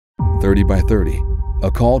30 by 30, a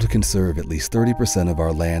call to conserve at least 30% of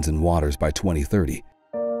our lands and waters by 2030,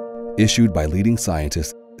 issued by leading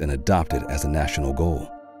scientists and adopted as a national goal.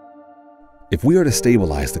 If we are to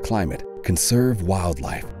stabilize the climate, conserve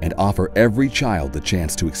wildlife, and offer every child the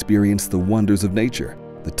chance to experience the wonders of nature,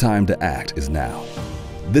 the time to act is now.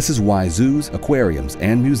 This is why zoos, aquariums,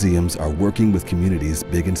 and museums are working with communities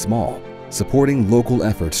big and small, supporting local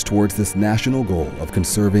efforts towards this national goal of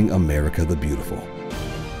conserving America the Beautiful.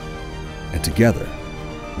 And together,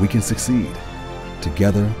 we can succeed,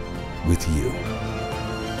 together with you.